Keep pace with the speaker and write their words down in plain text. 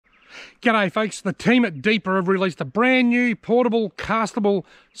G'day folks, the team at Deeper have released a brand new portable castable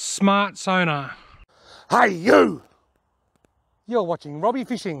smart sonar. Hey you! You're watching Robbie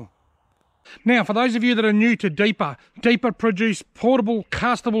Fishing. Now for those of you that are new to Deeper, Deeper produce portable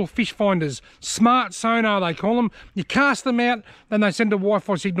castable fish finders, smart sonar they call them. You cast them out, then they send a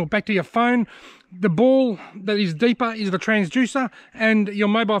Wi-Fi signal back to your phone. The ball that is Deeper is the transducer and your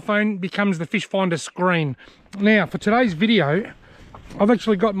mobile phone becomes the fish finder screen. Now for today's video, I've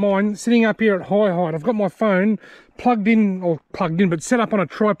actually got mine sitting up here at high height. I've got my phone plugged in, but set up on a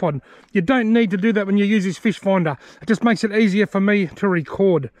tripod. You don't need to do that when you use this fish finder. It just makes it easier for me to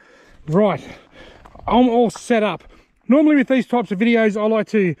record. Right, I'm all set up. Normally with these types of videos, I like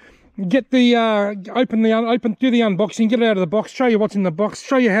to get the, do the unboxing, get it out of the box, show you what's in the box,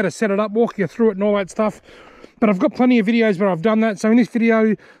 show you how to set it up, walk you through it and all that stuff. But I've got plenty of videos where I've done that. So in this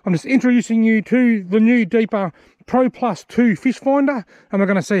video, I'm just introducing you to the new Deeper Pro Plus 2 fish finder, and we're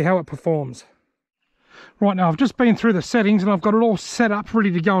going to see how it performs. Right, now I've just been through the settings and I've got it all set up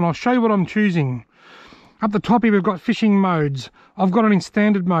ready to go, and I'll show you what I'm choosing. Up the top here we've got fishing modes. I've got it in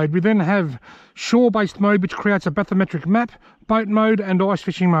standard mode. We then have shore-based mode, which creates a bathymetric map, boat mode and ice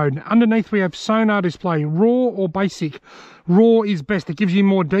fishing mode. Underneath we have sonar display, raw or basic. Raw is best, it gives you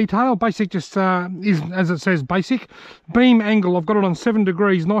more detail. Basic just is, as it says, basic. Beam angle, I've got it on 7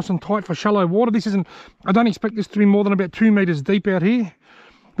 degrees, nice and tight for shallow water. This isn't, I don't expect this to be more than about 2 meters deep out here.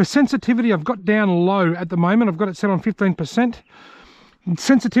 The sensitivity I've got down low at the moment. I've got it set on 15%.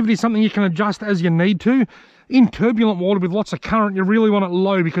 Sensitivity is something you can adjust as you need to. In turbulent water with lots of current, you really want it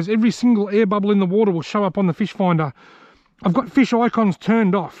low because every single air bubble in the water will show up on the fish finder. I've got fish icons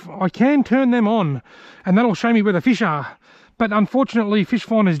turned off. I can turn them on and that'll show me where the fish are. But unfortunately, fish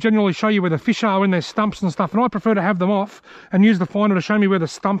finders generally show you where the fish are in their stumps and stuff, and I prefer to have them off and use the finder to show me where the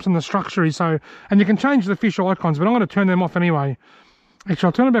stumps and the structure is. So, and you can change the fish icons, but I'm going to turn them off anyway. Actually,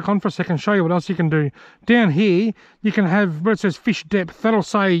 I'll turn it back on for a second, show you what else you can do. Down here, you can have where it says fish depth. That'll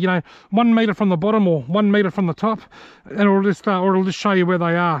say, you know, 1 meter from the bottom or 1 meter from the top, and it'll just show you where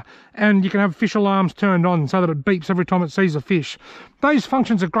they are. And you can have fish alarms turned on so that it beeps every time it sees a fish. Those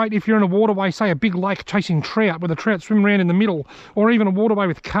functions are great if you're in a waterway, say a big lake chasing trout, where the trout swim around in the middle, or even a waterway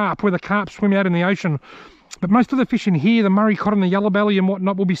with carp, where the carp swim out in the ocean. But most of the fish in here, the Murray cod and the yellow belly and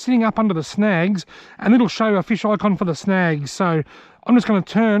whatnot, will be sitting up under the snags, and it'll show a fish icon for the snags. So I'm just going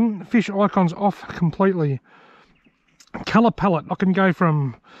to turn fish icons off completely. Colour palette, I can go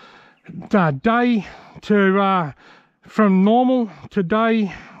from day to, from normal to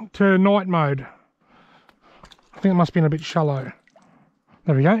day to night mode. I think it must be in a bit shallow.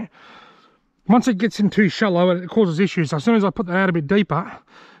 There we go. Once it gets in too shallow, it causes issues. So as soon as I put that out a bit deeper,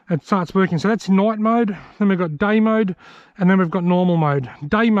 it starts working. So that's night mode, then we've got day mode, and then we've got normal mode.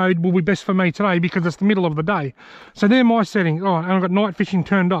 Day mode will be best for me today because it's the middle of the day. So they're my settings. Oh, and I've got night fishing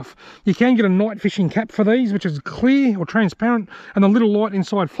turned off. You can get a night fishing cap for these, which is clear or transparent, and the little light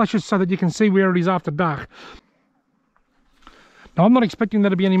inside flashes so that you can see where it is after dark. Now I'm not expecting that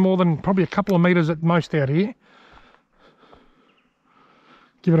to be any more than probably a couple of meters at most out here.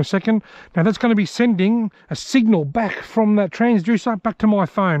 Give it a second. Now that's going to be sending a signal back from that transducer back to my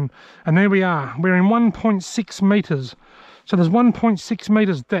phone. And there we are. We're in 1.6 meters. So there's 1.6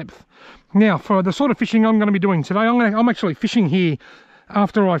 meters depth. Now for the sort of fishing I'm going to be doing today, I'm actually fishing here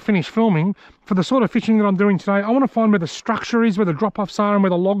after I finish filming. For the sort of fishing that I'm doing today, I want to find where the structure is, where the drop-offs are and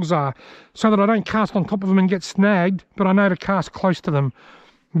where the logs are, so that I don't cast on top of them and get snagged, but I know to cast close to them.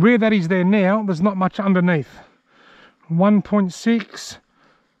 Where that is there now, there's not much underneath. 1.6.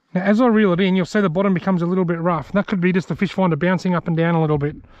 Now as I reel it in, you'll see the bottom becomes a little bit rough. That could be just the fish finder bouncing up and down a little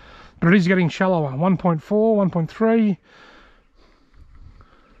bit. But it is getting shallower. 1.4, 1.3,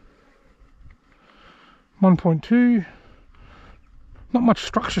 1.2. Not much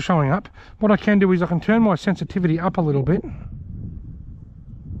structure showing up. What I can do is I can turn my sensitivity up a little bit.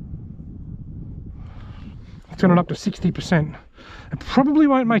 Turn it up to 60%. It probably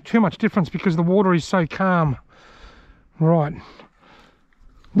won't make too much difference because the water is so calm. Right.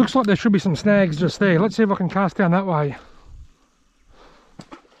 Looks like there should be some snags just there. Let's see if I can cast down that way.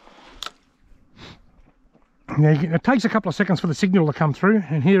 Now, it takes a couple of seconds for the signal to come through,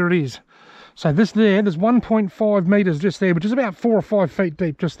 and here it is. So there's 1.5 meters just there, which is about 4 or 5 feet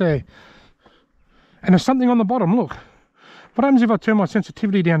deep just there. And there's something on the bottom, look. What happens if I turn my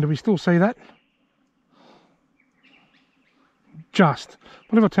sensitivity down? Do we still see that? Just.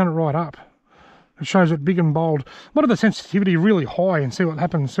 What if I turn it right up? It shows it big and bold. What if the sensitivity really high and see what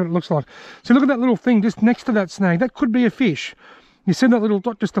happens, see what it looks like. So look at that little thing just next to that snag. That could be a fish. You see that little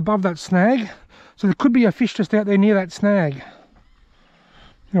dot just above that snag? So there could be a fish just out there near that snag.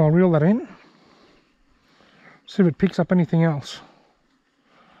 Now I'll reel that in. See if it picks up anything else.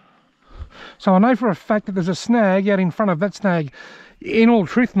 So I know for a fact that there's a snag out in front of that snag. In all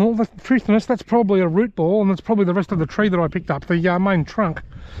truthfulness, that's probably a root ball, and that's probably the rest of the tree that I picked up, the main trunk.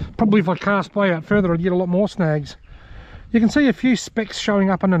 Probably if I cast way out further, I'd get a lot more snags. You can see a few specks showing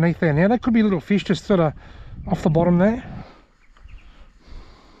up underneath there now. That could be little fish just sort of off the bottom there.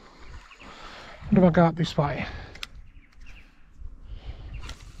 What if I go up this way?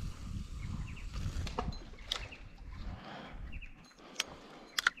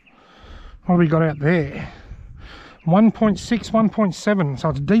 What have we got out there? 1.6, 1.7, so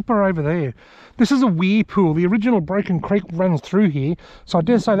it's deeper over there. This is a weir pool. The original Broken Creek runs through here, so I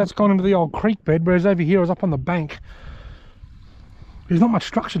dare say that's gone into the old creek bed, whereas over here I was up on the bank. There's not much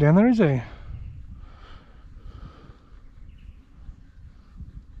structure down there, is there?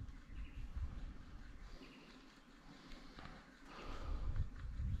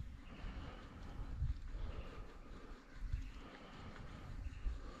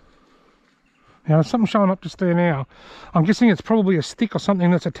 Now there's something showing up just there now. I'm guessing it's probably a stick or something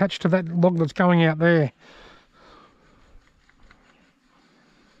that's attached to that log that's going out there.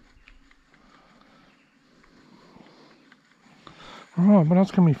 Alright, what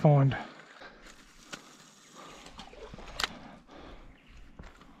else can we find?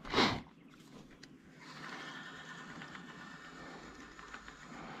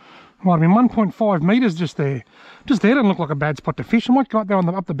 Might have been 1.5 metres just there. Just there doesn't look like a bad spot to fish. I might go up there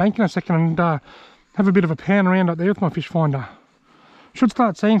up the bank in a second and have a bit of a pan around up there with my fish finder. Should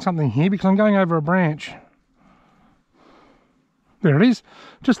start seeing something here because I'm going over a branch. There it is.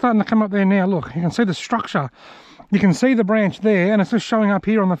 Just starting to come up there now. Look, you can see the structure. You can see the branch there and it's just showing up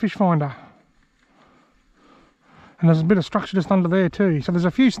here on the fish finder. And there's a bit of structure just under there too. So there's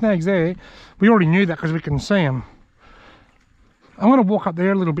a few snags there. We already knew that because we can see them. I'm going to walk up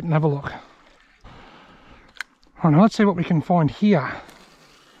there a little bit and have a look. All right, now let's see what we can find here.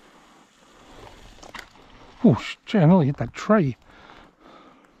 Oh, gee, I nearly hit that tree.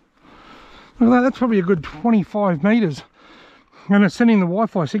 Look at that, that's probably a good 25 metres. And it's sending the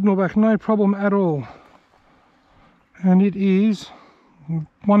Wi-Fi signal back, no problem at all. And it is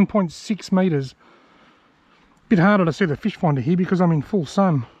 1.6 metres. Bit harder to see the fish finder here because I'm in full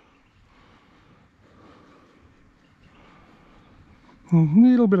sun. A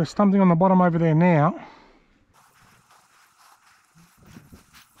little bit of stumping on the bottom over there now.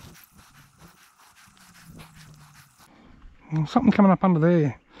 And something coming up under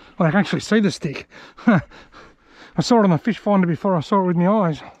there. Well, I can actually see the stick. I saw it on the fish finder before I saw it with my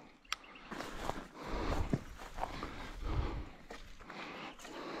eyes.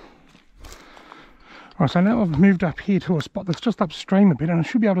 Right, so now I've moved up here to a spot that's just upstream a bit and I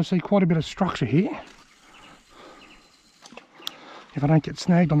should be able to see quite a bit of structure here. If I don't get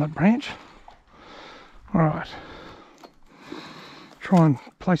snagged on that branch. Alright. Try and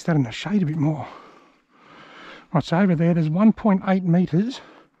place that in the shade a bit more. Right, so over there's 1.8 metres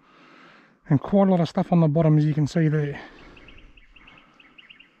and quite a lot of stuff on the bottom as you can see there.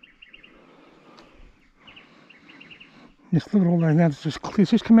 Just look at all those now, it's just clear.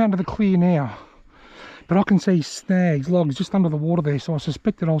 It's just come out into the clear now. But I can see snags, logs just under the water there, so I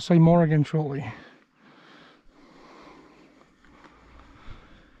suspect that I'll see more again shortly.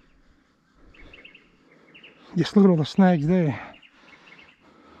 Just look at all the snags there.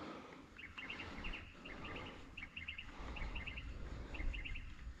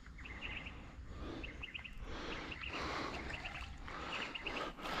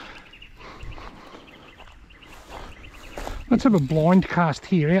 Let's have a blind cast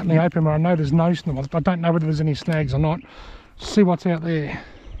here out in the open where I know there's no snags, but I don't know whether there's any snags or not. See what's out there.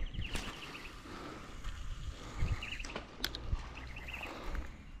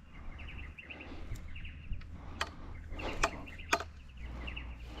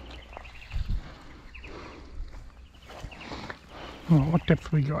 Oh, what depth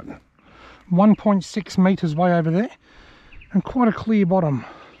have we got? 1.6 metres way over there and quite a clear bottom.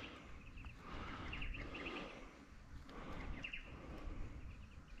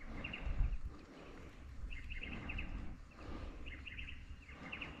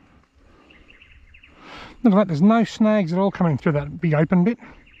 Look at that, there's no snags at all coming through that big open bit.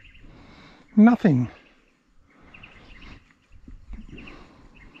 Nothing.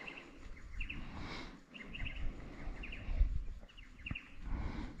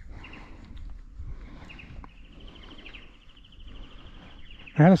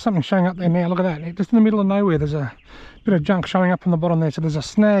 Now there's something showing up there now, look at that. Just in the middle of nowhere there's a bit of junk showing up on the bottom there, so there's a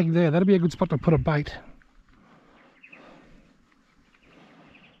snag there. That'd be a good spot to put a bait.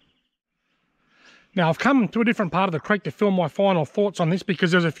 Now I've come to a different part of the creek to film my final thoughts on this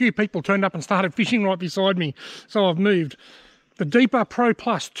because there's a few people turned up and started fishing right beside me, so I've moved. The Deeper Pro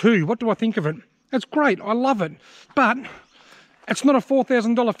Plus 2, what do I think of it? It's great, I love it, but it's not a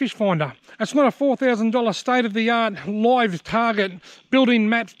 $4,000 fish finder. It's not a $4,000 state-of-the-art live target, built-in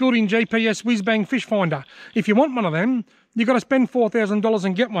maps, built-in GPS, whiz-bang fish finder. If you want one of them, you've got to spend $4,000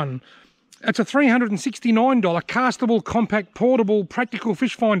 and get one. It's a $369 castable, compact, portable, practical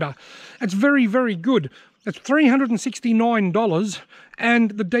fish finder. It's very, very good. It's $369,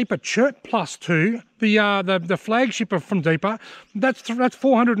 and the Deeper Chirp Plus 2, the flagship from Deeper, that's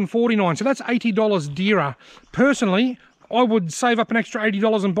 $449, so that's $80 dearer. Personally, I would save up an extra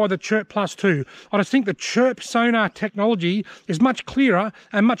 $80 and buy the Chirp Plus 2. I just think the Chirp sonar technology is much clearer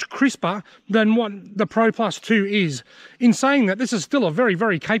and much crisper than what the Pro Plus 2 is. In saying that, this is still a very,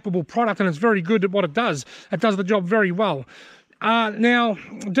 very capable product, and it's very good at what it does. It does the job very well. Now,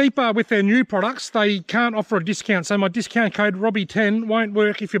 Deeper, with their new products, they can't offer a discount, so my discount code Robbie10 won't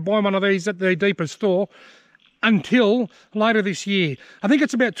work if you buy one of these at the Deeper store until later this year. I think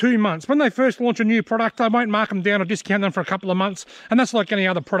it's about 2 months. When they first launch a new product, they won't mark them down or discount them for a couple of months, and that's like any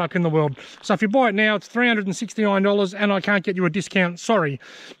other product in the world. So if you buy it now, it's $369, and I can't get you a discount, sorry.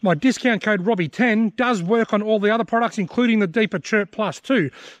 My discount code Robbie10 does work on all the other products, including the Deeper Chirp Plus 2.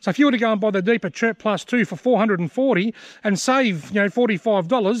 So if you were to go and buy the Deeper Chirp Plus 2 for $440 and save,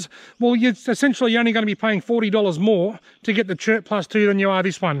 $45, well, you're essentially only going to be paying $40 more to get the Chirp Plus 2 than you are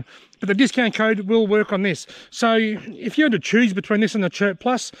this one. But the discount code will work on this. So if you had to choose between this and the Chirp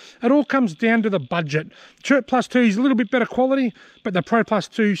Plus, it all comes down to the budget. Chirp Plus 2 is a little bit better quality, but the Pro Plus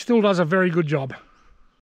 2 still does a very good job.